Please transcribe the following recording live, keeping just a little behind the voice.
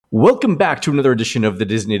Welcome back to another edition of the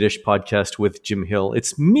Disney Dish podcast with Jim Hill.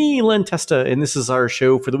 It's me, Len Testa, and this is our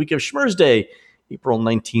show for the week of Schmurz Day, April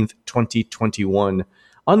 19th, 2021.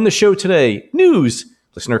 On the show today, news,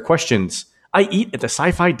 listener questions, I eat at the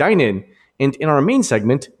Sci-Fi Dine-In, and in our main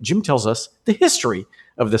segment, Jim tells us the history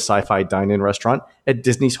of the Sci-Fi Dine-In restaurant at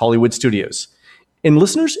Disney's Hollywood Studios. And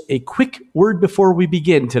listeners, a quick word before we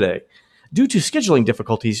begin today. Due to scheduling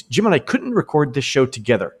difficulties, Jim and I couldn't record this show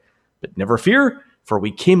together, but never fear, for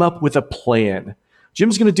we came up with a plan.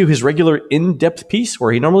 Jim's going to do his regular in-depth piece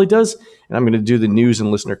where he normally does, and I'm going to do the news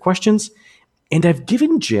and listener questions. And I've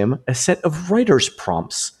given Jim a set of writer's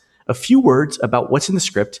prompts, a few words about what's in the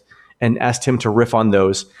script, and asked him to riff on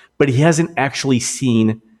those, but he hasn't actually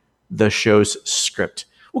seen the show's script.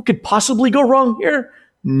 What could possibly go wrong here?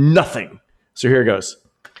 Nothing. So here it goes.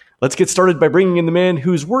 Let's get started by bringing in the man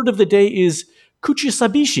whose word of the day is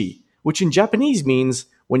kuchisabishi, which in Japanese means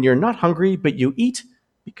when you're not hungry, but you eat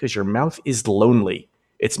because your mouth is lonely.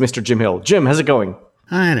 It's Mr. Jim Hill. Jim, how's it going?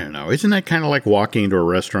 I don't know. Isn't that kind of like walking into a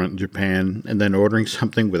restaurant in Japan and then ordering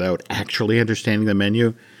something without actually understanding the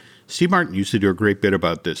menu? Steve Martin used to do a great bit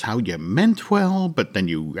about this, how you meant well, but then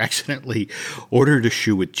you accidentally ordered a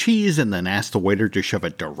shoe with cheese and then asked the waiter to shove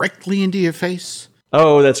it directly into your face.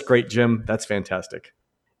 Oh, that's great, Jim. That's fantastic.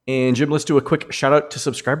 And Jim, let's do a quick shout out to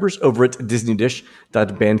subscribers over at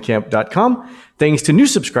disneydish.bandcamp.com. Thanks to new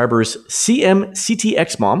subscribers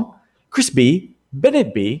CMCTXMom, Chris B,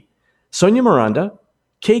 Bennett B, Sonia Miranda,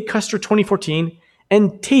 K Custer 2014,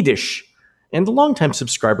 and Tadish. And longtime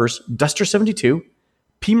subscribers Duster72,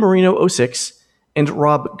 P Marino 06, and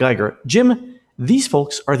Rob Geiger. Jim, these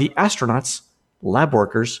folks are the astronauts, lab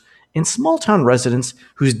workers, and small-town residents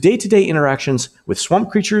whose day-to-day interactions with swamp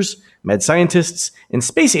creatures, mad scientists, and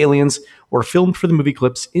space aliens were filmed for the movie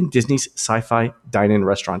clips in Disney's Sci-Fi Dine-In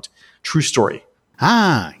restaurant. True story.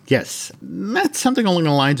 Ah, yes. That's something along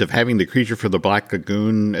the lines of having the creature for the Black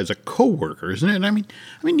Lagoon as a co-worker, isn't it? I mean,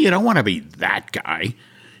 you don't want to be that guy.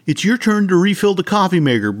 It's your turn to refill the coffee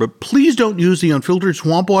maker, but please don't use the unfiltered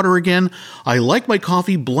swamp water again. I like my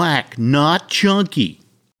coffee black, not chunky.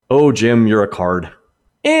 Oh, Jim, you're a card.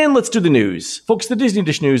 And let's do the news. Folks, the Disney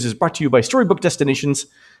Dish News is brought to you by Storybook Destinations,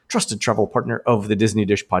 trusted travel partner of the Disney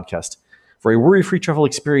Dish podcast. For a worry-free travel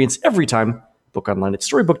experience every time, book online at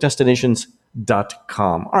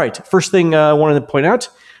storybookdestinations.com. All right, first thing I wanted to point out,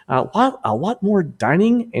 a lot more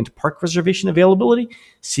dining and park reservation availability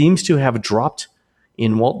seems to have dropped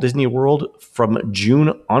in Walt Disney World from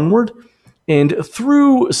June onward. And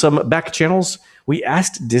through some back channels, we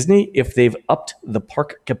asked Disney if they've upped the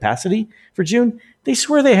park capacity for June. They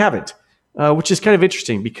swear they haven't, which is kind of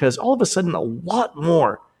interesting because all of a sudden a lot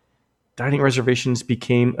more dining reservations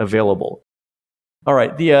became available. All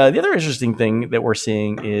right, the other interesting thing that we're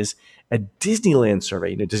seeing is a Disneyland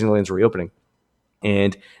survey. Disneyland's reopening.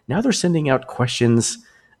 And now they're sending out questions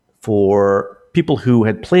for people who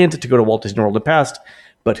had planned to go to Walt Disney World in the past,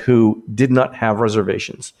 but who did not have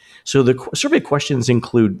reservations. So the survey questions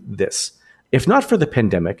include this. If not for the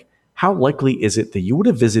pandemic, how likely is it that you would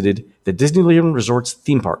have visited the Disneyland Resort's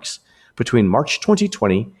theme parks between March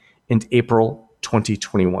 2020 and April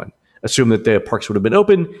 2021? Assume that the parks would have been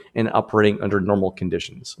open and operating under normal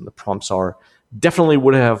conditions. And the prompts are definitely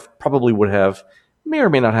would have, probably would have, may or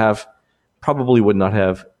may not have, probably would not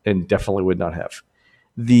have, and definitely would not have.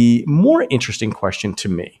 The more interesting question to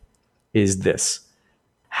me is this.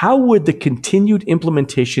 How would the continued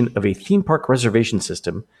implementation of a theme park reservation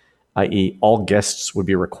system, i.e. all guests would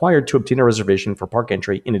be required to obtain a reservation for park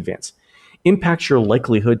entry in advance, impact your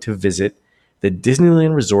likelihood to visit the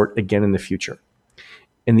Disneyland Resort again in the future?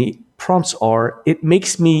 And the prompts are, it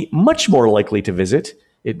makes me much more likely to visit.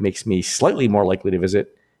 It makes me slightly more likely to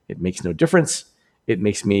visit. It makes no difference. It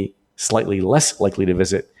makes me slightly less likely to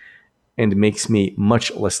visit. And makes me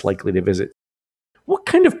much less likely to visit. What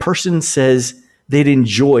kind of person says they'd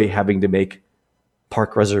enjoy having to make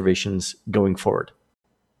park reservations going forward?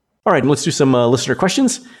 All right, let's do some listener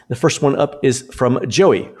questions. The first one up is from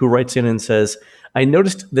Joey, who writes in and says, I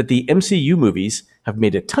noticed that the MCU movies have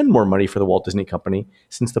made a ton more money for the Walt Disney Company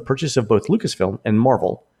since the purchase of both Lucasfilm and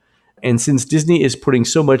Marvel. And since Disney is putting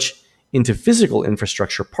so much into physical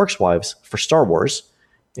infrastructure parks-wise for Star Wars,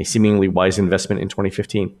 a seemingly wise investment in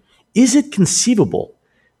 2015, is it conceivable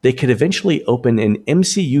they could eventually open an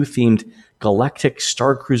MCU-themed Galactic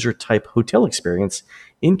Star Cruiser-type hotel experience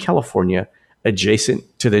in California adjacent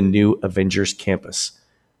to the new Avengers campus?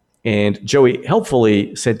 And Joey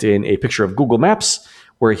helpfully sent in a picture of Google Maps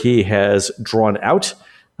where he has drawn out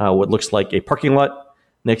what looks like a parking lot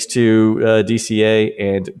next to DCA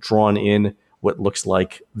and drawn in what looks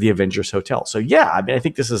like the Avengers Hotel. So yeah, I mean, I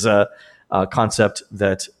think this is a concept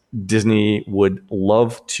that Disney would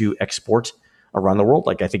love to export around the world.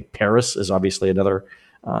 Like I think Paris is obviously another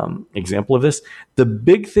example of this. The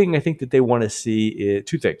big thing I think that they want to see is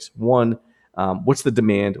two things. One, what's the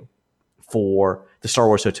demand for the Star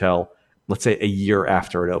Wars hotel, let's say a year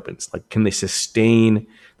after it opens? Like, can they sustain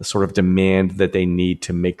the sort of demand that they need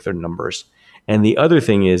to make their numbers? And the other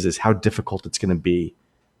thing is how difficult it's going to be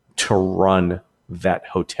to run that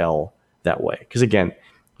hotel that way. Because again,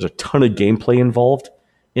 there's a ton of gameplay involved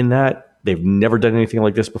in that. They've never done anything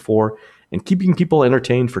like this before. And keeping people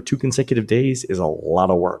entertained for 2 consecutive days is a lot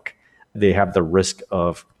of work. They have the risk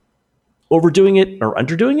of overdoing it or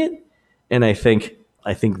underdoing it. And I think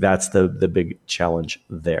that's the big challenge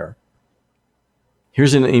there.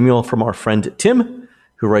 Here's an email from our friend Tim,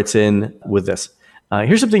 who writes in with this.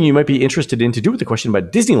 Here's something you might be interested in to do with the question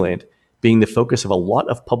about Disneyland being the focus of a lot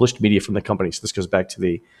of published media from the company. So this goes back to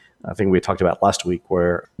the thing we talked about last week,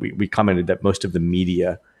 where we commented that most of the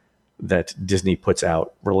media that Disney puts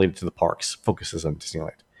out related to the parks focuses on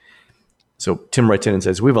Disneyland. So Tim writes in and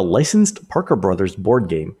says, we have a licensed Parker Brothers board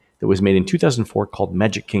game that was made in 2004 called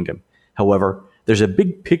Magic Kingdom. However, there's a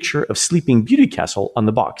big picture of Sleeping Beauty Castle on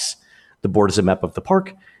the box. The board is a map of the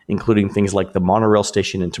park, including things like the monorail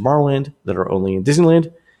station in Tomorrowland that are only in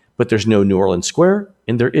Disneyland, but there's no New Orleans Square,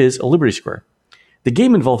 and there is a Liberty Square. The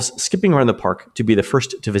game involves skipping around the park to be the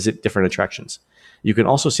first to visit different attractions. You can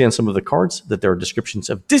also see on some of the cards that there are descriptions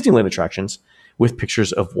of Disneyland attractions with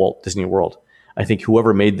pictures of Walt Disney World. I think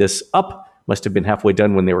whoever made this up must have been halfway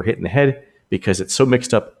done when they were hit in the head, because it's so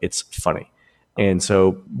mixed up, it's funny. And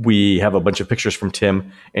so we have a bunch of pictures from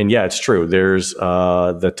Tim. And yeah, it's true. There's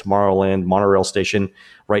the Tomorrowland monorail station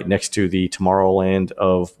right next to the Tomorrowland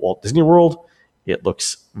of Walt Disney World. It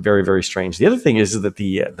looks very, very strange. The other thing is that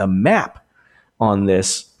the map on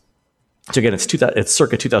this, so again, it's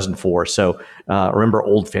circa 2004. So remember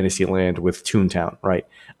Old Fantasyland with Toontown, right?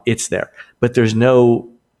 It's there. But there's no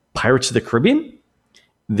Pirates of the Caribbean.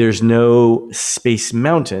 There's no Space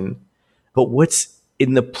Mountain. But what's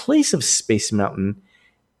in the place of Space Mountain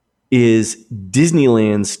is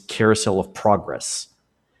Disneyland's Carousel of Progress.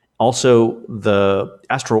 Also, the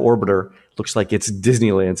Astro Orbiter looks like it's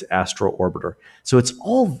Disneyland's Astro Orbiter. So it's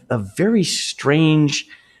all a very strange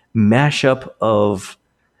mashup of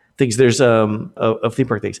things. There's of theme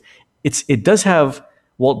park things. It does have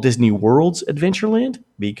Walt Disney World's Adventureland,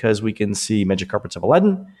 because we can see Magic Carpets of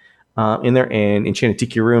Aladdin in there, and Enchanted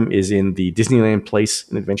Tiki Room is in the Disneyland place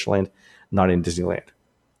in Adventureland, not in Disneyland.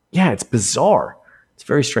 Yeah, it's bizarre. It's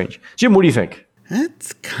very strange. Jim, what do you think?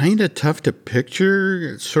 That's kind of tough to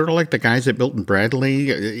picture. It's sort of like the guys at Milton Bradley.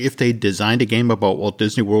 If they designed a game about Walt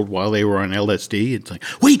Disney World while they were on LSD, it's like,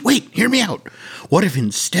 wait, hear me out. What if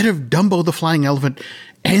instead of Dumbo the Flying Elephant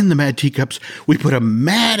and the Mad Teacups, we put a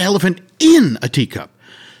mad elephant in a teacup?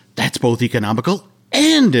 That's both economical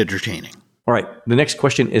and entertaining. All right, the next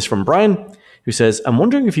question is from Brian, who says, I'm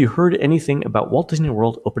wondering if you heard anything about Walt Disney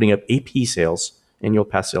World opening up AP sales, annual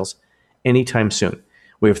pass sales, anytime soon.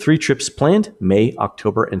 We have 3 trips planned, May,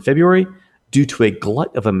 October, and February, due to a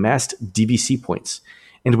glut of amassed DVC points.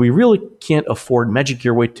 And we really can't afford Magic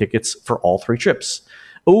Your Way tickets for all 3 trips.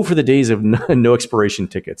 Oh, for the days of no expiration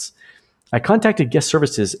tickets. I contacted guest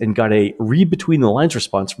services and got a read between the lines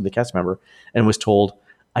response from the cast member and was told,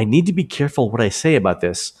 I need to be careful what I say about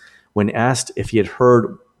this, when asked if he had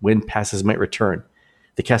heard when passes might return.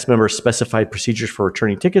 The cast member specified procedures for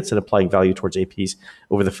returning tickets and applying value towards APs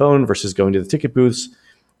over the phone versus going to the ticket booths,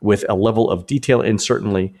 with a level of detail and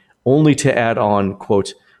certainly, only to add on,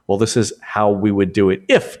 quote, well, this is how we would do it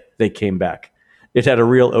if they came back. It had a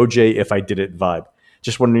real OJ if I did it vibe.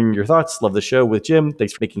 Just wondering your thoughts. Love the show with Jim.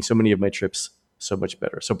 Thanks for making so many of my trips so much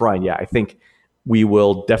better. So Brian, yeah, I think we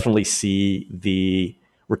will definitely see the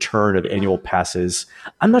return of annual passes.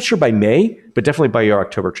 I'm not sure by May, but definitely by your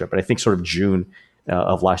October trip. And I think sort of June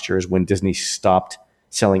of last year is when Disney stopped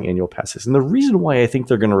selling annual passes. And the reason why I think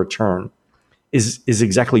they're going to return is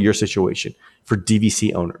exactly your situation for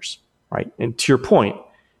DVC owners, right? And to your point,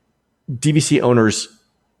 DVC owners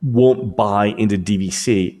won't buy into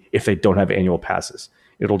DVC if they don't have annual passes.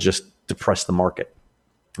 It'll just depress the market.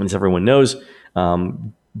 And as everyone knows,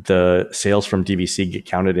 the sales from DVC get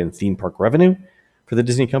counted in theme park revenue for the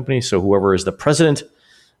Disney company. So whoever is the president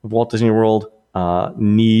of Walt Disney World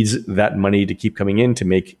needs that money to keep coming in to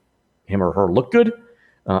make him or her look good.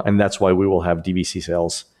 And that's why we will have DVC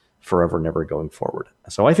sales forever and ever going forward.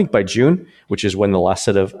 So I think by June, which is when the last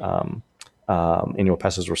set of annual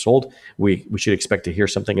passes were sold, we should expect to hear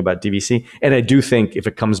something about DVC. And I do think if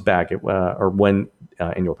it comes back, or when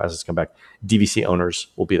annual passes come back, DVC owners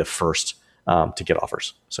will be the first to get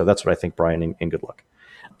offers. So that's what I think, Brian, and good luck.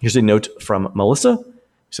 Here's a note from Melissa,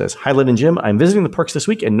 says, "Hi, Lynn and Jim. I'm visiting the parks this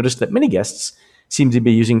week and noticed that many guests seem to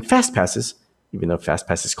be using Fast Passes, even though Fast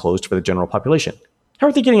Pass is closed for the general population. How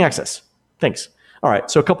are they getting access? Thanks." All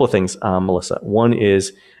right, so a couple of things, Melissa. One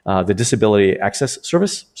is the Disability Access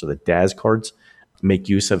Service, so the DAS cards make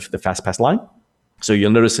use of the Fast Pass line. So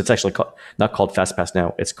you'll notice it's actually not called Fast Pass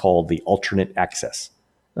now. It's called the Alternate Access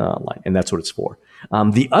line, and that's what it's for.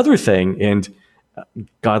 The other thing, and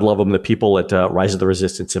God love them, the people at Rise of the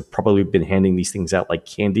Resistance have probably been handing these things out like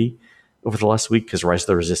candy over the last week because Rise of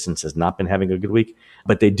the Resistance has not been having a good week.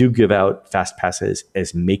 But they do give out Fast Passes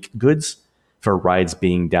as make goods for rides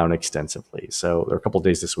being down extensively. So there are a couple of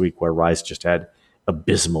days this week where Rise just had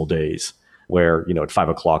abysmal days where, at 5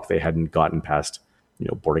 o'clock they hadn't gotten past,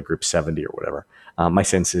 boarding group 70 or whatever. My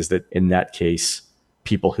sense is that in that case,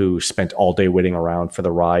 people who spent all day waiting around for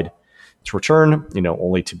the ride to return,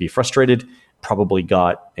 only to be frustrated, probably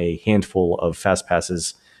got a handful of Fast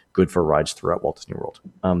Passes good for rides throughout Walt Disney World.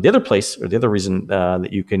 The other place, or the other reason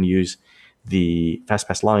that you can use the Fast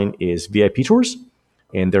Pass line is VIP tours.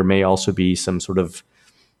 And there may also be some sort of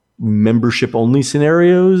membership-only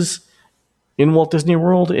scenarios in Walt Disney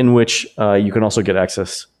World in which you can also get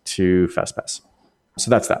access to Fast Pass.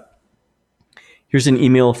 So that's that. Here's an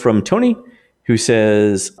email from Tony who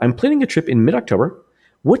says, "I'm planning a trip in mid-October.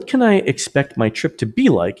 What can I expect my trip to be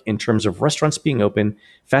like in terms of restaurants being open,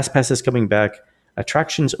 Fast Passes coming back,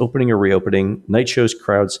 attractions opening or reopening, night shows,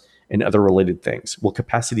 crowds, and other related things? Will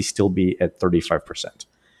capacity still be at 35%?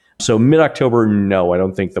 So mid-October, no, I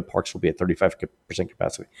don't think the parks will be at 35%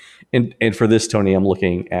 capacity. And for this, Tony, I'm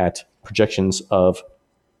looking at projections of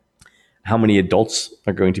how many adults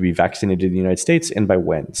are going to be vaccinated in the United States and by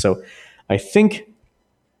when. So I think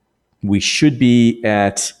we should be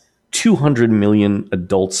at 200 million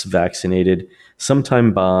adults vaccinated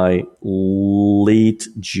sometime by late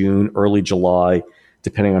June, early July,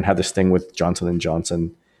 depending on how this thing with Johnson &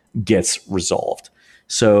 Johnson gets resolved.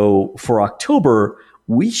 So for October,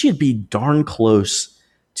 we should be darn close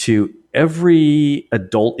to every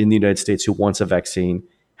adult in the United States who wants a vaccine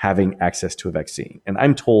having access to a vaccine. And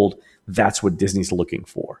I'm told that's what Disney's looking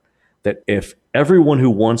for. That if everyone who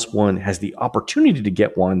wants one has the opportunity to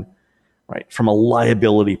get one, right, from a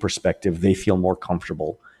liability perspective, they feel more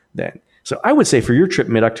comfortable then. So I would say for your trip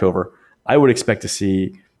mid-October, I would expect to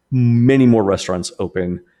see many more restaurants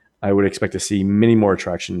open. I would expect to see many more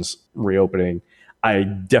attractions reopening. I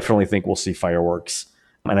definitely think we'll see fireworks.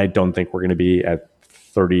 And I don't think we're going to be at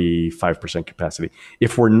 35% capacity.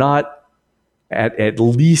 If we're not at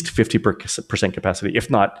least 50% capacity, if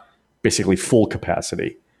not basically full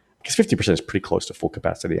capacity, because 50% is pretty close to full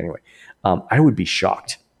capacity anyway, I would be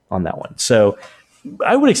shocked on that one. So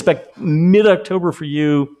I would expect mid-October for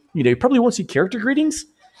you. You probably won't see character greetings.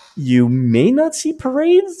 You may not see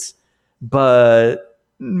parades, but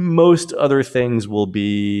most other things will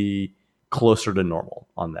be closer to normal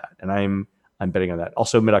on that. And I'm betting on that.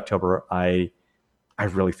 Also, mid-October, I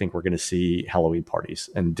really think we're going to see Halloween parties,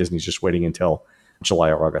 and Disney's just waiting until July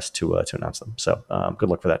or August to announce them. So good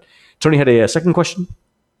luck for that. Tony had a second question.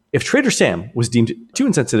 If Trader Sam was deemed too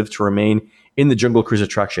insensitive to remain in the Jungle Cruise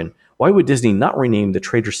attraction, why would Disney not rename the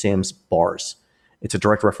Trader Sam's bars? It's a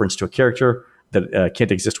direct reference to a character that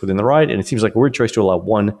can't exist within the ride, and it seems like a weird choice to allow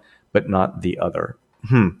one but not the other.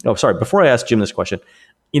 Oh, sorry. Before I ask Jim this question,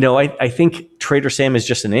 I think Trader Sam is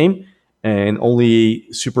just a name, and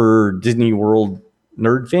only super Disney World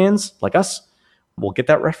nerd fans like us will get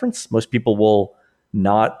that reference. Most people will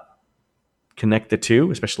not connect the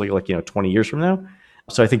two, especially 20 years from now.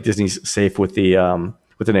 So I think Disney's safe with the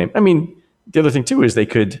name. I mean, the other thing too is they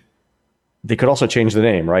could also change the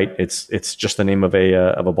name, right? It's just the name of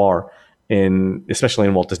a bar, and especially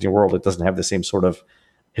in Walt Disney World, it doesn't have the same sort of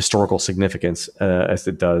historical significance as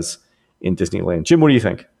it does in Disneyland. Jim, what do you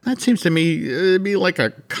think? That seems to me be like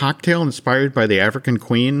a cocktail inspired by the African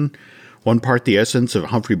Queen. One part the essence of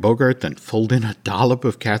Humphrey Bogart, then fold in a dollop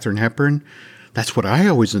of Katharine Hepburn. That's what I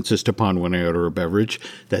always insist upon when I order a beverage,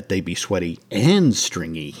 that they be sweaty and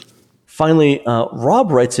stringy. Finally,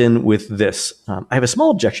 Rob writes in with this. I have a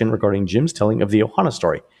small objection regarding Jim's telling of the Ohana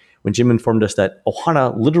story. When Jim informed us that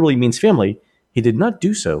Ohana literally means family, he did not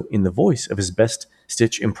do so in the voice of his best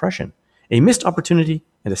Stitch impression. A missed opportunity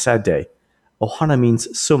and a sad day. Ohana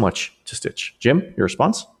means so much to Stitch. Jim, your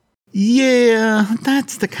response? Yeah,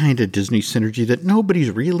 that's the kind of Disney synergy that nobody's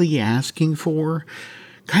really asking for.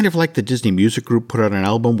 Kind of like the Disney Music Group put out an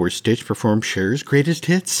album where Stitch performed Cher's greatest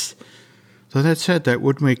hits. Though that said, that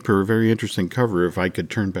would make for a very interesting cover if I could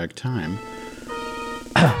turn back time.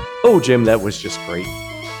 Oh, Jim, that was just great.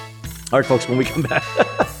 All right, folks, when we come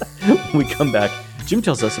back, Jim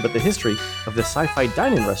tells us about the history of the Sci-Fi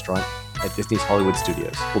Drive-In Restaurant at Disney's Hollywood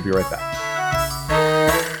Studios. We'll be right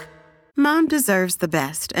back. deserves the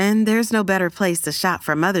best, and there's no better place to shop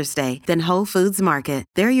for Mother's Day than Whole Foods Market.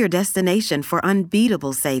 They're your destination for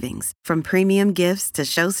unbeatable savings, from premium gifts to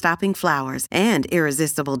show-stopping flowers and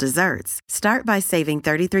irresistible desserts. Start by saving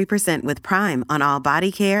 33% with Prime on all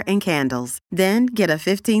body care and candles. Then get a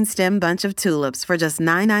 15-stem bunch of tulips for just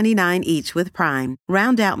 $9.99 each with Prime.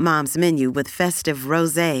 Round out Mom's menu with festive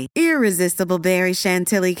rosé, irresistible berry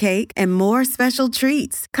chantilly cake, and more special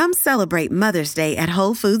treats. Come celebrate Mother's Day at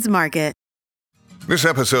Whole Foods Market. This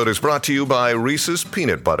episode is brought to you by Reese's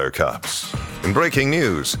Peanut Butter Cups. In breaking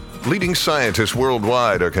news, leading scientists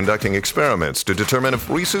worldwide are conducting experiments to determine if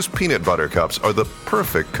Reese's Peanut Butter Cups are the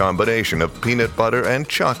perfect combination of peanut butter and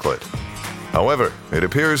chocolate. However, it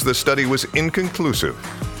appears the study was inconclusive,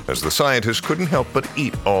 as the scientists couldn't help but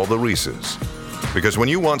eat all the Reese's. Because when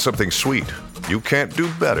you want something sweet, you can't do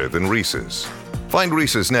better than Reese's. Find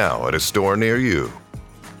Reese's now at a store near you.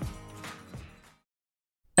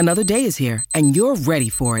 Another day is here, and you're ready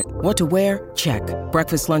for it. What to wear? Check.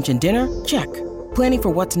 Breakfast, lunch, and dinner? Check. Planning for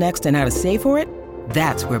what's next and how to save for it?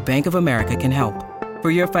 That's where Bank of America can help. For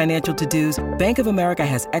your financial to-dos, Bank of America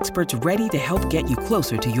has experts ready to help get you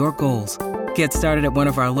closer to your goals. Get started at one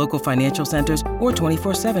of our local financial centers or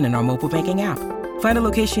 24/7 in our mobile banking app. Find a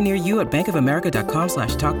location near you at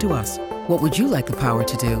bankofamerica.com/talktous. What would you like the power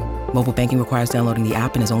to do? Mobile banking requires downloading the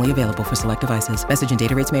app and is only available for select devices. Message and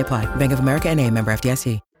data rates may apply. Bank of America N.A., member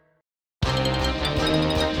FDIC.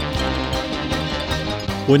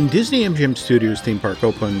 When Disney MGM Studios theme park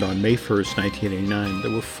opened on May 1st, 1989,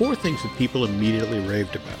 there were four things that people immediately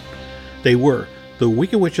raved about. They were the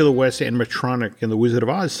Wicked Witch of the West animatronic in the Wizard of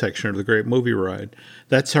Oz section of the Great Movie Ride.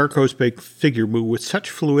 That Sarcos-baked figure moved with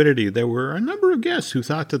such fluidity there were a number of guests who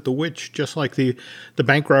thought that the witch, just like the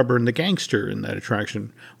bank robber and the gangster in that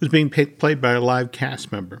attraction, was being played by a live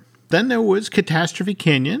cast member. Then there was Catastrophe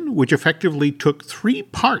Canyon, which effectively took three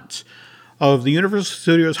parts of the Universal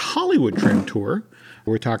Studios Hollywood Trim Tour.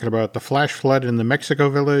 We're talking about the flash flood in the Mexico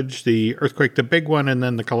Village, the earthquake, the big one, and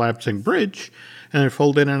then the collapsing bridge. And then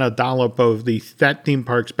folded in a dollop of that theme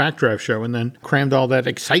park's backdraft show and then crammed all that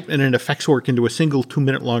excitement and effects work into a single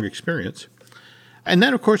 2-minute-long experience. And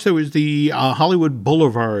then, of course, there was the Hollywood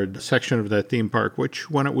Boulevard section of that theme park, which,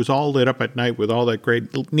 when it was all lit up at night with all that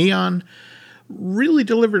great neon, really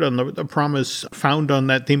delivered on the promise found on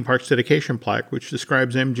that theme park's dedication plaque, which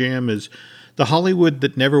describes MGM as the Hollywood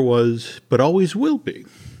that never was, but always will be.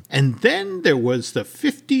 And then there was the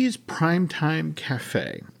 50s Prime Time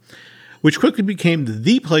Café, which quickly became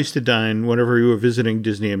the place to dine whenever you were visiting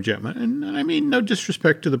Disney MGM. And I mean, no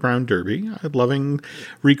disrespect to the Brown Derby, a loving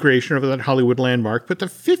recreation of that Hollywood landmark, but the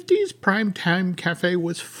 50s Prime Time Café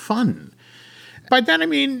was fun. By that, I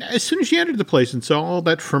mean, as soon as you entered the place and saw all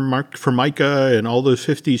that Formica and all those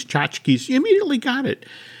 50s tchotchkes, you immediately got it.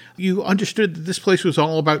 You understood that this place was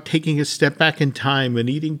all about taking a step back in time and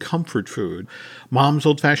eating comfort food. Mom's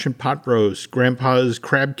old-fashioned pot roast, Grandpa's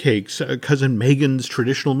crab cakes, Cousin Megan's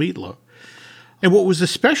traditional meatloaf. And what was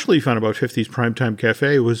especially fun about 50's Primetime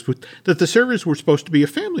Cafe was that the servers were supposed to be a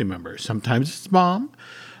family member. Sometimes it's Mom,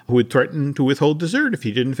 who would threaten to withhold dessert if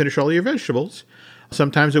you didn't finish all your vegetables.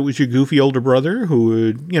 Sometimes it was your goofy older brother who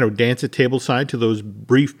would, dance at tableside to those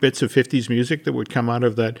brief bits of 50s music that would come out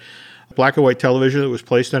of that black and white television that was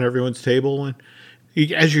placed on everyone's table. And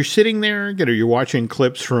as you're sitting there, you're watching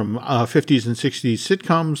clips from 50s and 60s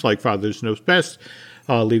sitcoms like Father Knows Best,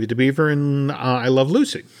 Leave It to Beaver, and I Love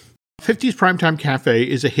Lucy. 50's Primetime Cafe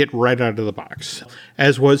is a hit right out of the box,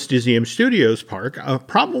 as was Disney Studios Park. A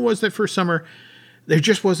problem was that for summer, there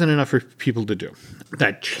just wasn't enough for people to do.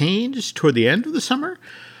 That changed toward the end of the summer,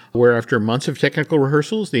 where after months of technical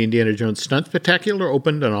rehearsals, the Indiana Jones Stunt Spectacular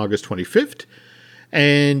opened on August 25th.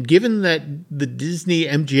 And given that the Disney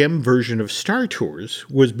MGM version of Star Tours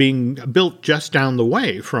was being built just down the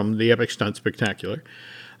way from the Epic Stunt Spectacular,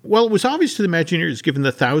 well, it was obvious to the Imagineers, given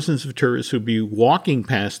the thousands of tourists who'd be walking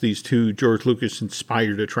past these two George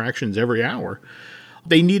Lucas-inspired attractions every hour,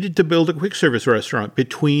 they needed to build a quick-service restaurant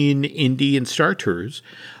between Indy and Star Tours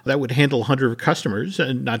that would handle 100 customers,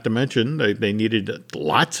 and not to mention they needed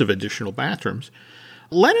lots of additional bathrooms.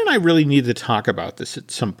 Len and I really need to talk about this at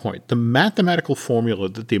some point, the mathematical formula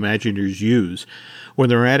that the Imagineers use when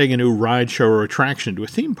they're adding a new ride, show, or attraction to a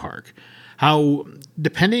theme park. How,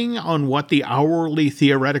 depending on what the hourly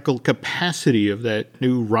theoretical capacity of that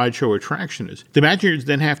new ride, show, attraction is, the Imagineers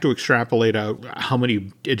then have to extrapolate out how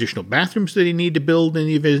many additional bathrooms do they need to build in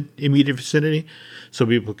the immediate vicinity so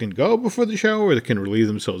people can go before the show or they can relieve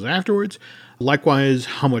themselves afterwards. Likewise,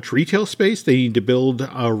 how much retail space they need to build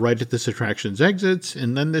right at this attraction's exits.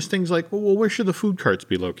 And then there's things like, well, where should the food carts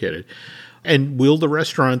be located? And will the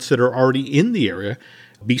restaurants that are already in the area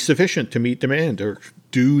be sufficient to meet demand, or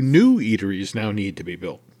do new eateries now need to be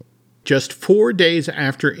built? Just 4 days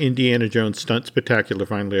after Indiana Jones Stunt Spectacular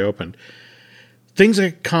finally opened, things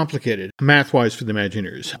got complicated math-wise for the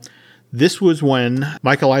Imagineers. This was when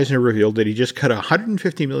Michael Eisner revealed that he just cut a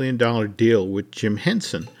 $150 million deal with Jim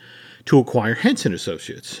Henson to acquire Henson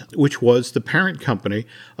Associates, which was the parent company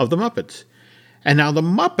of the Muppets. And now the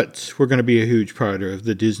Muppets were going to be a huge part of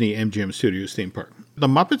the Disney MGM Studios theme park. The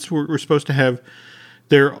Muppets were supposed to have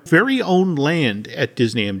their very own land at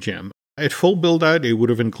Disney MGM. At full build-out, it would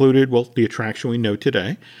have included, the attraction we know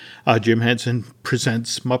today. Jim Henson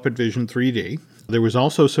Presents Muppet Vision 3D. There was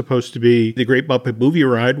also supposed to be the Great Muppet Movie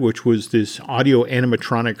Ride, which was this audio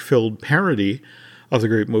animatronic-filled parody of the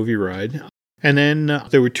Great Movie Ride. And then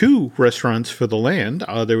there were 2 restaurants for the land.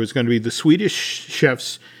 There was going to be the Swedish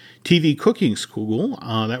Chef's TV Cooking School.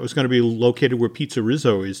 That was going to be located where Pizza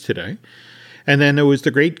Rizzo is today. And then there was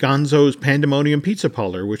the Great Gonzo's Pandemonium Pizza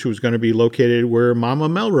Parlor, which was going to be located where Mama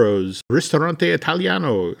Melrose Ristorante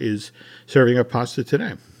Italiano is serving up pasta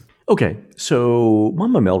today. Okay, so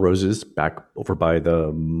Mama Melrose's, back over by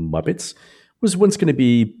the Muppets, was once going to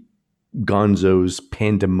be Gonzo's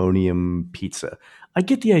Pandemonium Pizza. I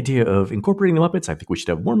get the idea of incorporating the Muppets. I think we should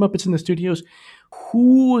have more Muppets in the studios.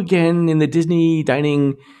 Who, again, in the Disney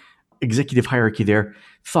dining executive hierarchy there,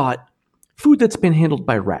 thought food that's been handled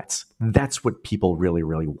by rats, that's what people really,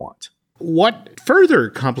 really want? What further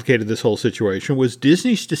complicated this whole situation was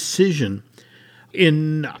Disney's decision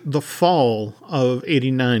in the fall of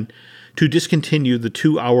 '89 to discontinue the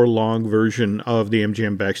 2-hour-long version of the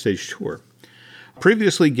MGM Backstage Tour.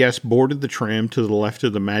 Previously, guests boarded the tram to the left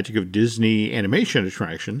of the Magic of Disney animation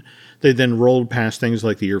attraction. They then rolled past things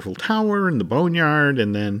like the Eiffel Tower and the Boneyard,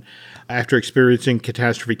 and then after experiencing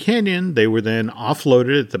Catastrophe Canyon, they were then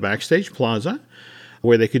offloaded at the Backstage Plaza,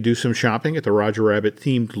 where they could do some shopping at the Roger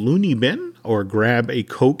Rabbit-themed Looney Bin, or grab a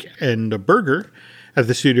Coke and a burger at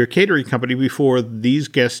the Studio Catering Company before these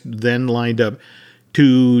guests then lined up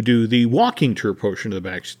to do the walking tour portion of the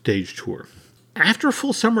Backstage Tour. After a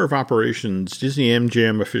full summer of operations, Disney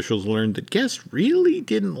MGM officials learned that guests really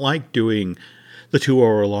didn't like doing the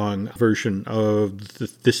 2-hour-long version of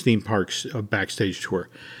this theme park's Backstage Tour.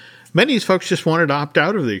 Many of these folks just wanted to opt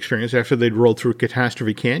out of the experience after they'd rolled through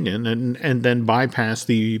Catastrophe Canyon and then bypass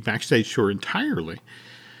the Backstage Tour entirely.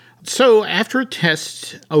 So after a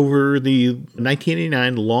test over the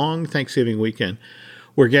 1989 long Thanksgiving weekend,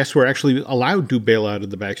 where guests were actually allowed to bail out of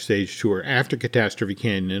the Backstage Tour after Catastrophe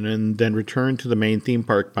Canyon and then return to the main theme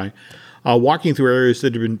park by walking through areas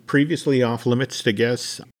that had been previously off limits to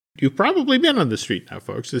guests. You've probably been on the street now,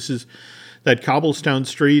 folks. This is that cobblestone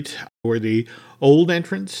street where the old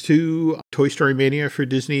entrance to Toy Story Mania for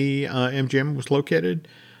Disney MGM was located.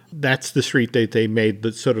 That's the street that they made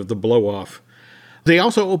the sort of the blow-off. They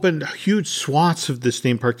also opened huge swaths of this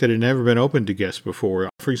theme park that had never been opened to guests before.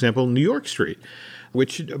 For example, New York Street,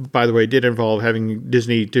 which, by the way, did involve having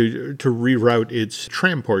Disney to reroute its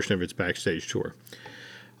tram portion of its Backstage Tour.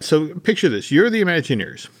 So picture this. You're the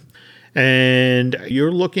Imagineers, and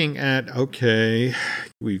you're looking at, okay,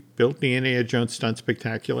 we've built the Indiana Jones Stunt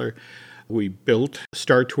Spectacular. We built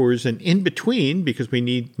Star Tours, and in between, because we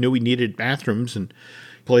knew we needed bathrooms and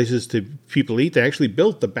places to people eat, they actually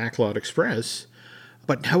built the Backlot Express.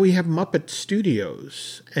 But now we have Muppet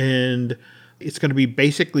Studios, and it's going to be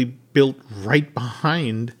basically built right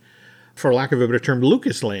behind, for lack of a better term,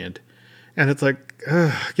 Lucasland. And it's like,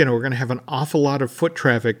 we're going to have an awful lot of foot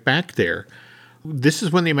traffic back there. This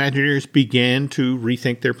is when the Imagineers began to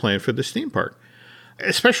rethink their plan for this theme park,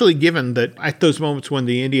 especially given that at those moments when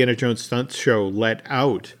the Indiana Jones Stunt Show let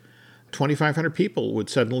out, 2,500 people would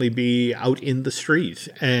suddenly be out in the street,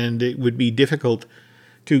 and it would be difficult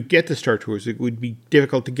to get to Star Tours. It would be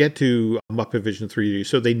difficult to get to Muppet Vision 3D,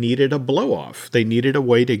 so they needed a blow-off. They needed a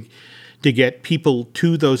way to get people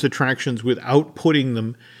to those attractions without putting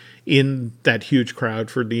them in that huge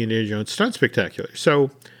crowd for the Indiana Jones Stunt Spectacular.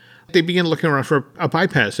 So they began looking around for a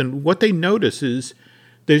bypass, and what they notice is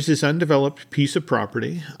there's this undeveloped piece of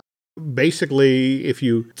property. Basically, if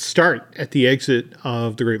you start at the exit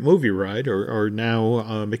of the Great Movie Ride, or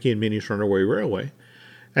now Mickey and Minnie's Runaway Railway,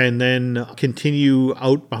 and then continue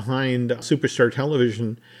out behind Superstar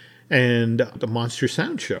Television and the Monster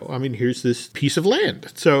Sound Show. I mean, here's this piece of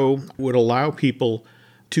land. So it would allow people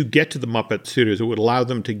to get to the Muppet Studios. It would allow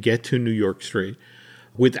them to get to New York Street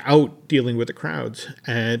without dealing with the crowds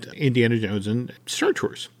at Indiana Jones and Star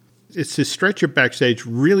Tours. It's this stretch of Backstage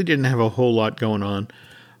really didn't have a whole lot going on.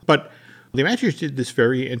 But the Imagineers did this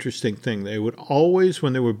very interesting thing. They would always,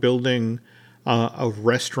 when they were building a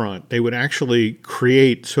restaurant, they would actually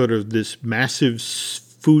create sort of this massive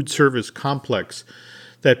food service complex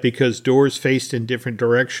that because doors faced in different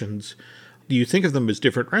directions, you think of them as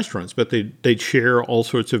different restaurants, but they'd share all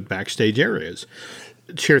sorts of backstage areas.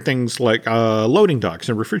 Share things like loading docks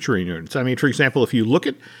and refrigerating units. I mean, for example, if you look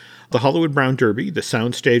at the Hollywood Brown Derby, the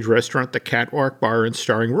Soundstage Restaurant, the Catwalk Bar, and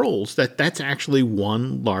Starring Rolls, that's actually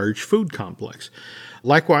one large food complex.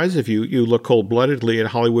 Likewise, if you look cold-bloodedly at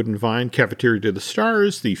Hollywood and Vine, Cafeteria to the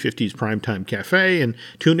Stars, the 50s Prime Time Café, and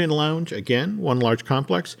Tune-In Lounge, again, one large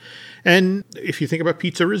complex. And if you think about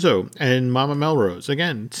Pizza Rizzo and Mama Melrose,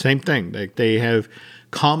 again, same thing. They have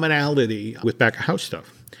commonality with back-of-house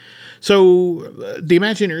stuff. So the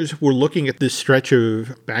Imagineers were looking at this stretch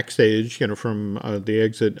of backstage, from the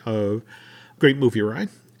exit of Great Movie Ride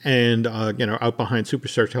and, out behind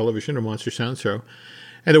Superstar Television and Monster Sound Show.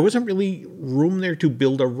 And there wasn't really room there to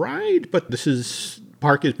build a ride, but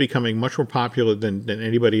park is becoming much more popular than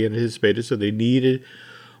anybody anticipated, so they needed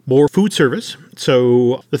more food service.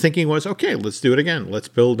 So the thinking was, okay, let's do it again. Let's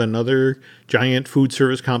build another giant food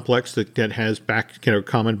service complex that has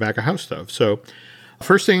common back-of-house stuff. So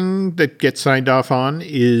first thing that gets signed off on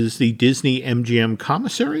is the Disney MGM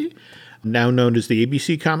Commissary, now known as the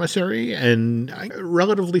ABC Commissary, and a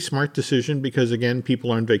relatively smart decision because, again,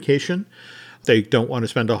 people are on vacation. They don't want to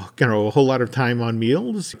spend a whole lot of time on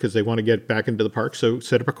meals because they want to get back into the park, so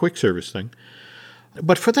set up a quick service thing.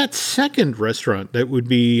 But for that second restaurant that would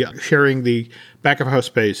be sharing the back-of-house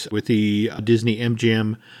space with the Disney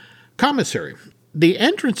MGM Commissary, the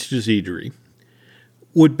entrance to Eatery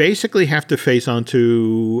would basically have to face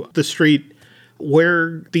onto the street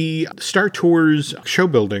where the Star Tours show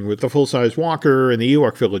building with the full-size walker and the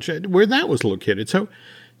Ewok Village, where that was located. So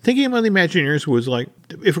thinking about the Imagineers was like,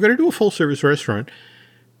 if we're going to do a full-service restaurant,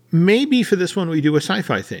 maybe for this one we do a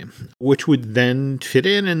sci-fi theme, which would then fit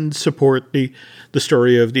in and support the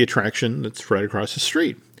story of the attraction that's right across the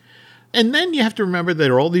street. And then you have to remember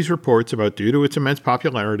there are all these reports about, due to its immense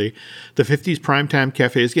popularity, the 50s Prime Time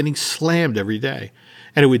Café is getting slammed every day.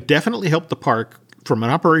 And it would definitely help the park from an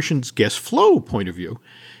operations guest flow point of view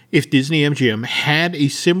if Disney MGM had a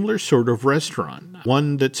similar sort of restaurant,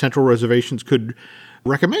 one that Central Reservations could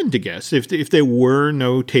recommend to guests if there were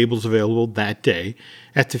no tables available that day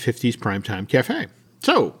at the 50s Prime Time Café.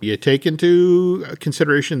 So you take into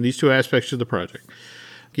consideration these two aspects of the project.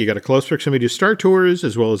 You got a close proximity to Star Tours,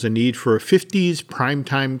 as well as a need for a 50s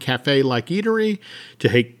primetime cafe-like eatery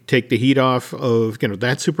to take the heat off of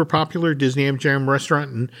that super popular Disney MGM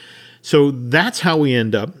restaurant. And so that's how we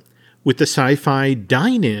end up with the Sci-Fi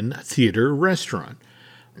Dine-In Theater Restaurant.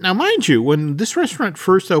 Now, mind you, when this restaurant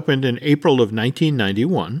first opened in April of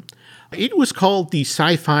 1991, it was called the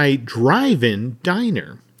Sci-Fi Drive-In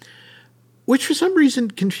Diner, which for some reason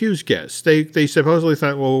confused guests. They supposedly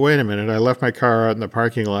thought, well, wait a minute, I left my car out in the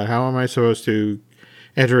parking lot. How am I supposed to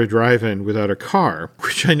enter a drive-in without a car?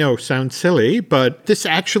 Which I know sounds silly, but this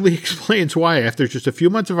actually explains why, after just a few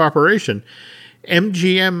months of operation,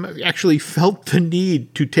 MGM actually felt the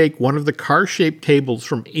need to take one of the car-shaped tables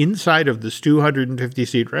from inside of this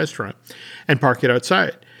 250-seat restaurant and park it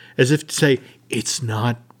outside, as if to say, it's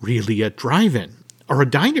not really a drive-in. Or a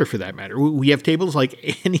diner, for that matter. We have tables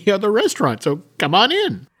like any other restaurant, so come on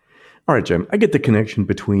in. All right, Jim, I get the connection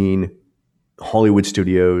between Hollywood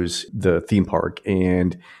Studios, the theme park,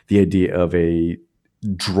 and the idea of a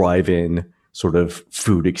drive-in sort of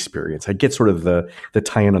food experience. I get sort of the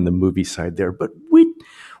tie-in on the movie side there, but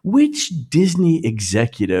which Disney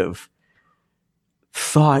executive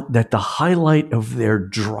thought that the highlight of their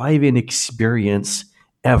drive-in experience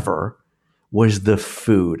ever was the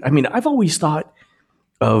food? I mean, I've always thought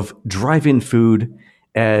of drive-in food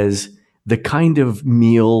as the kind of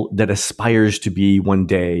meal that aspires to be one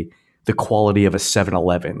day the quality of a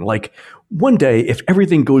 7-Eleven. Like one day, if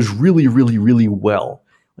everything goes really, really, really well,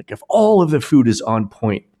 like if all of the food is on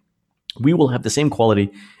point, we will have the same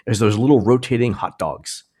quality as those little rotating hot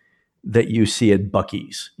dogs that you see at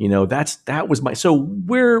Buc-ee's. That was my. So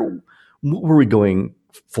where were we going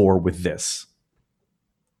for with this?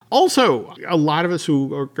 Also, a lot of us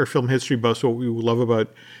who are film history buffs, what we love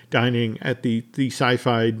about dining at the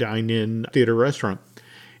Sci-Fi Dine-In Theater Restaurant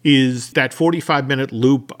is that 45-minute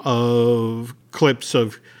loop of clips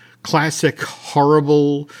of classic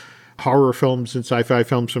horrible horror films and sci-fi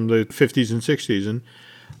films from the 50s and 60s. And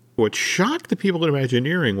what shocked the people at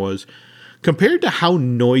Imagineering was, compared to how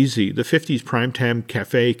noisy the 50s Primetime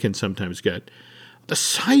Cafe can sometimes get, the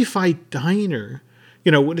Sci-Fi Diner,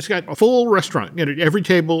 when it's got a full restaurant, every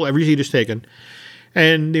table, every seat is taken,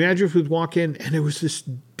 and the Imagineers would walk in, and there was this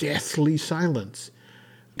deathly silence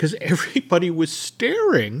because everybody was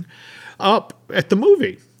staring up at the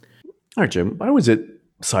movie. All right, Jim, I was at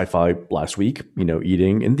Sci-Fi last week,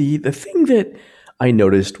 eating, and the thing that I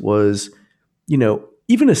noticed was,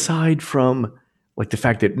 even aside from like the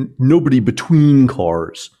fact that nobody between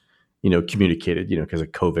cars, communicated, because of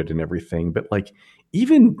COVID and everything. But like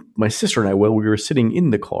even my sister and I, while we were sitting in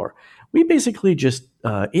the car, we basically just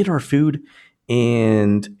ate our food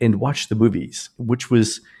and watched the movies, which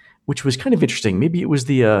was kind of interesting. Maybe it was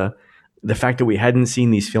the fact that we hadn't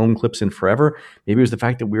seen these film clips in forever. Maybe it was the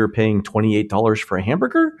fact that we were paying $28 for a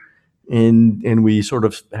hamburger, and we sort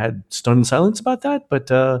of had stunned silence about that. But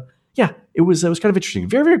yeah, it was kind of interesting.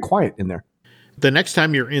 Very, very quiet in there. The next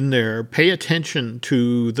time you're in there, pay attention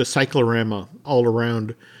to the cyclorama all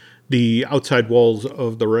around the outside walls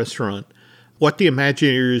of the restaurant. What the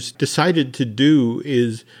Imagineers decided to do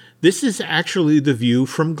is, this is actually the view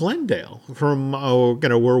from Glendale, from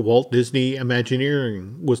where Walt Disney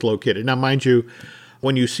Imagineering was located. Now, mind you,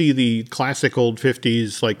 when you see the classic old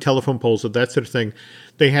 50s, like telephone poles and that sort of thing,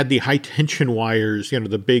 they had the high tension wires,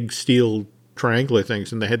 the big steel triangular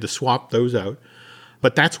things, and they had to swap those out.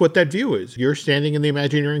 But that's what that view is. You're standing in the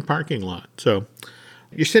Imagineering parking lot. So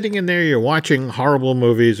you're sitting in there, you're watching horrible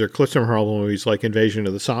movies or clips from horrible movies like Invasion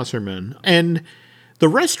of the Saucermen. And the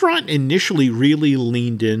restaurant initially really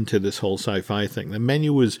leaned into this whole sci-fi thing. The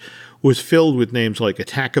menu was filled with names like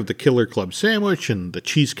Attack of the Killer Club Sandwich and The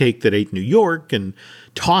Cheesecake That Ate New York and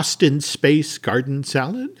Tossed in Space Garden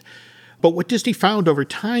Salad. But what Disney found over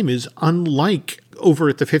time is, unlike over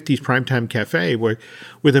at the 50s Prime Time Café, where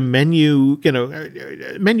the menu,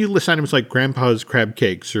 menu list items like Grandpa's crab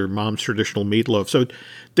cakes or Mom's traditional meatloaf. So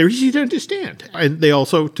they're easy to understand. And they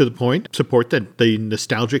also, to the point, support the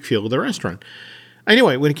nostalgic feel of the restaurant.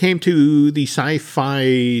 Anyway, when it came to the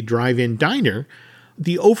Sci-Fi Drive-In Diner,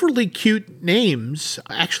 the overly cute names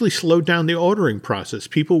actually slowed down the ordering process.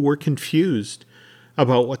 People were confused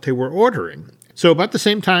about what they were ordering. So about the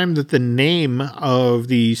same time that the name of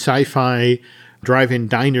the Sci-Fi Drive-In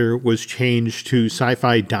Diner was changed to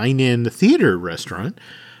Sci-Fi Dine-In Theater Restaurant,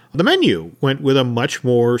 the menu went with a much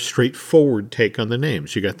more straightforward take on the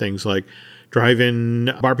names. You got things like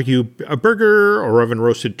drive-in barbecue burger or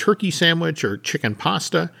oven-roasted turkey sandwich or chicken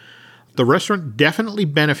pasta. The restaurant definitely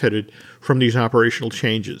benefited from these operational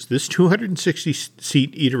changes. This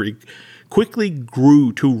 260-seat eatery quickly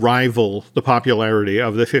grew to rival the popularity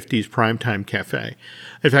of the 50s Primetime Café.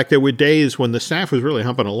 In fact, there were days when the staff was really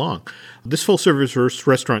humping along. This full-service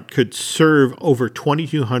restaurant could serve over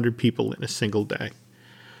 2,200 people in a single day.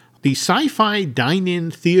 The Sci-Fi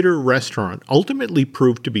Dine-In Theater Restaurant ultimately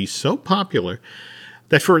proved to be so popular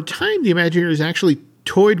that for a time the Imagineers actually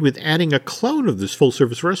toyed with adding a clone of this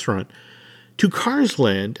full-service restaurant to Cars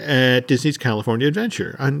Land at Disney's California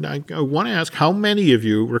Adventure. And I want to ask, how many of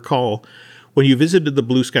you recall when you visited the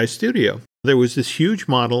Blue Sky Studio, there was this huge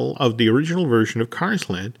model of the original version of Cars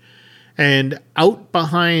Land, and out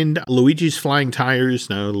behind Luigi's Flying Tires,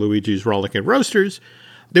 now Luigi's Rollickin' Roasters,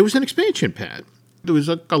 there was an expansion pad. There was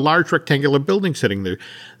a large rectangular building sitting there.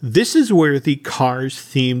 This is where the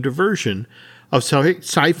Cars-themed version of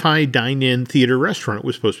Sci-Fi Dine-In Theater Restaurant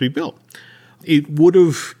was supposed to be built. It would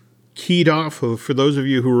have keyed off of, for those of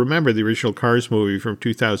you who remember the original Cars movie from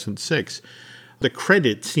 2006, the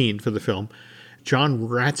credit scene for the film. John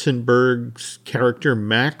Ratzenberg's character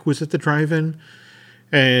Mac was at the drive-in,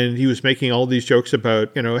 and he was making all these jokes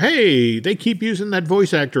about, hey, they keep using that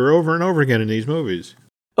voice actor over and over again in these movies.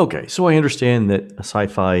 Okay, so I understand that a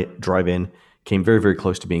Sci-Fi Drive-In came very, very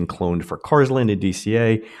close to being cloned for Cars Land at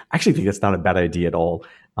DCA. I actually think that's not a bad idea at all,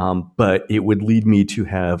 but it would lead me to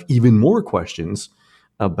have even more questions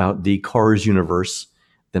about the Cars universe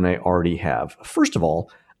than I already have. First of all,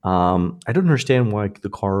 I don't understand why the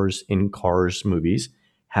cars in Cars movies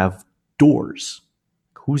have doors.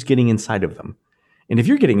 Who's getting inside of them? And if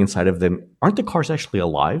you're getting inside of them, aren't the cars actually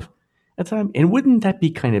alive at the time? And wouldn't that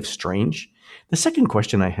be kind of strange? The second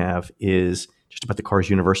question I have is just about the Cars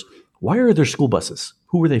universe. Why are there school buses?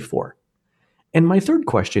 Who are they for? And my third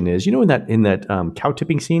question is, in that cow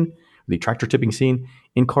tipping scene, the tractor tipping scene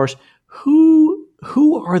in Cars, who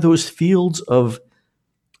are those fields of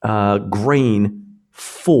grain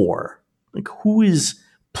for? Like, who is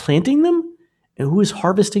planting them and who is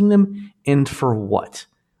harvesting them and for what?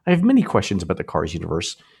 I have many questions about the Cars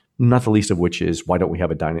universe, not the least of which is, why don't we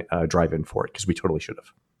have a drive-in for it? Because we totally should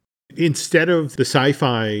have. Instead of the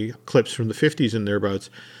sci-fi clips from the 50s and thereabouts,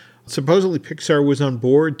 supposedly Pixar was on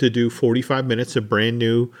board to do 45 minutes of brand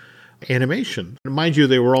new animation. Mind you,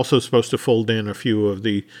 they were also supposed to fold in a few of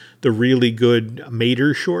the really good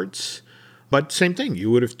Mater shorts. But same thing, you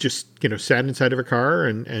would have just, sat inside of a car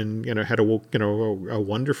and had a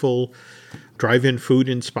wonderful drive-in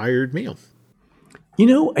food-inspired meal.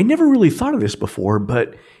 I never really thought of this before,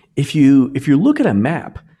 but if you look at a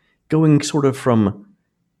map going sort of from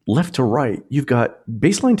left to right, you've got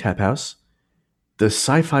Baseline Tap House, the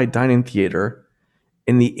Sci-Fi Drive-In Theater,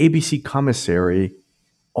 and the ABC Commissary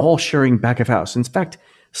all sharing back of house. In fact,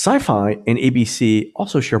 Sci-Fi and ABC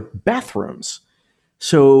also share bathrooms.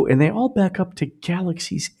 So, and they all back up to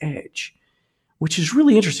Galaxy's Edge, which is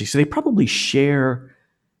really interesting. So they probably share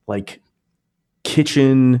like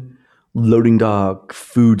kitchen, loading dock,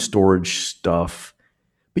 food storage stuff.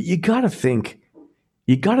 But you gotta think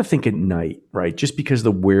at night, right? Just because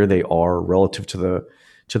of where they are relative to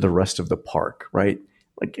the rest of the park, right?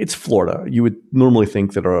 Like it's Florida. You would normally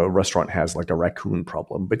think that a restaurant has like a raccoon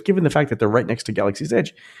problem, but given the fact that they're right next to Galaxy's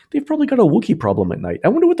Edge, they've probably got a Wookiee problem at night. I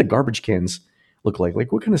wonder what the garbage cans look like.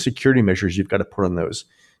 Like what kind of security measures you've got to put on those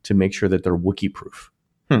to make sure that they're Wookiee proof.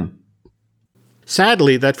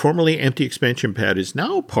 Sadly, that formerly empty expansion pad is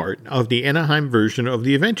now part of the Anaheim version of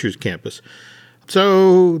the Adventures campus.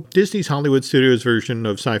 So Disney's Hollywood Studios version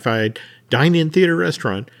of Sci-Fi Drive-In Theater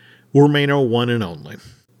Restaurant will remain our one and only.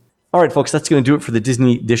 All right, folks, that's going to do it for the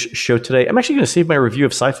Disney Dish show today. I'm actually going to save my review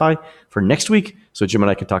of Sci-Fi for next week so Jim and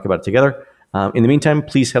I can talk about it together. In the meantime,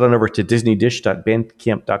 please head on over to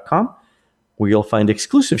disneydish.bandcamp.com where you'll find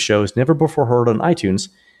exclusive shows never before heard on iTunes,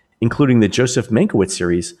 including the Joseph Mankiewicz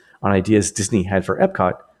series on ideas Disney had for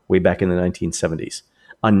Epcot way back in the 1970s.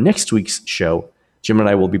 On next week's show, Jim and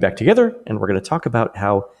I will be back together, and we're going to talk about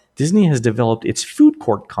how Disney has developed its food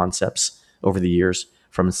court concepts over the years,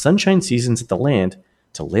 from Sunshine Seasons at the Land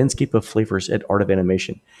to Landscape of Flavors at Art of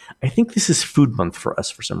Animation. I think this is food month for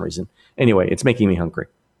us for some reason. Anyway, it's making me hungry.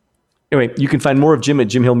 Anyway, you can find more of Jim at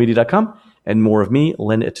jimhillmedia.com and more of me,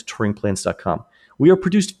 Len, at touringplans.com. We are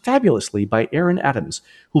produced fabulously by Aaron Adams,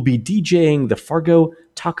 who'll be DJing the Fargo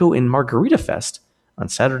Taco and Margarita Fest on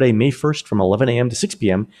Saturday, May 1st from 11 a.m. to 6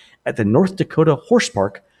 p.m. at the North Dakota Horse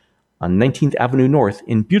Park on 19th Avenue North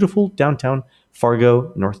in beautiful downtown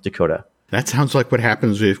Fargo, North Dakota. That sounds like what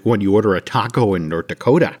happens when you order a taco in North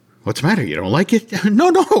Dakota. What's the matter? You don't like it? No,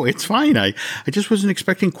 it's fine. I just wasn't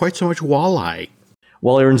expecting quite so much walleye.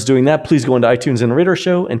 While Aaron's doing that, please go into iTunes and rate our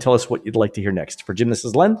show and tell us what you'd like to hear next. For Jim, this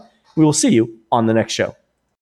is Len. We will see you on the next show.